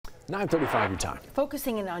9:35 your time.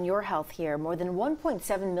 Focusing in on your health here, more than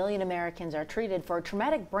 1.7 million Americans are treated for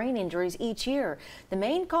traumatic brain injuries each year. The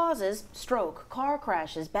main causes: stroke, car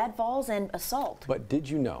crashes, bad falls, and assault. But did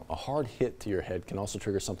you know a hard hit to your head can also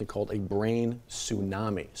trigger something called a brain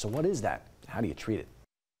tsunami? So what is that? How do you treat it?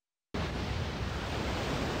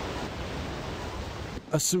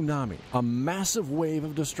 A tsunami, a massive wave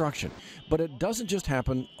of destruction. But it doesn't just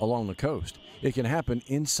happen along the coast. It can happen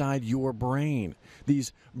inside your brain.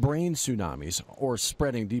 These brain tsunamis, or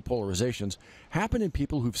spreading depolarizations, happen in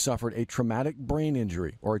people who've suffered a traumatic brain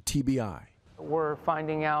injury, or a TBI. What we're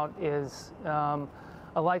finding out is a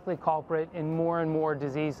likely culprit in more and more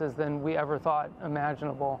diseases than we ever thought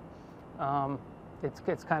imaginable.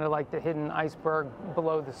 It's kind of like the hidden iceberg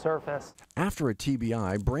below the surface. After a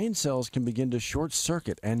TBI, brain cells can begin to short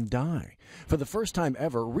circuit and die. For the first time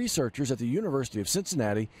ever, researchers at the University of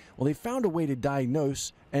Cincinnati, they found a way to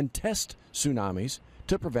diagnose and test tsunamis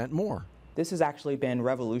to prevent more. This has actually been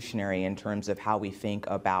revolutionary in terms of how we think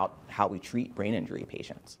about how we treat brain injury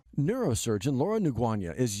patients. Neurosurgeon Laura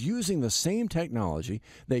Nguanya is using the same technology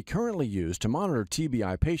they currently use to monitor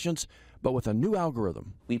TBI patients, but with a new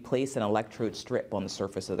algorithm. We place an electrode strip on the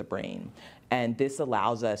surface of the brain, and this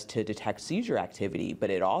allows us to detect seizure activity,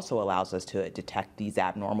 but it also allows us to detect these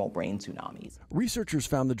abnormal brain tsunamis. Researchers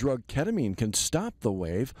found the drug ketamine can stop the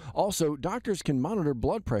wave. Also, doctors can monitor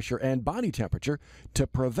blood pressure and body temperature to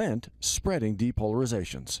prevent spreading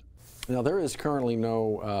depolarizations. Now, there is currently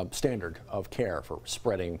no standard of care for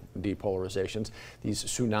spreading depolarizations, these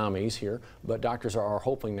tsunamis here, but doctors are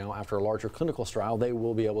hoping now, after a larger clinical trial, they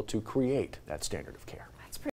will be able to create that standard of care.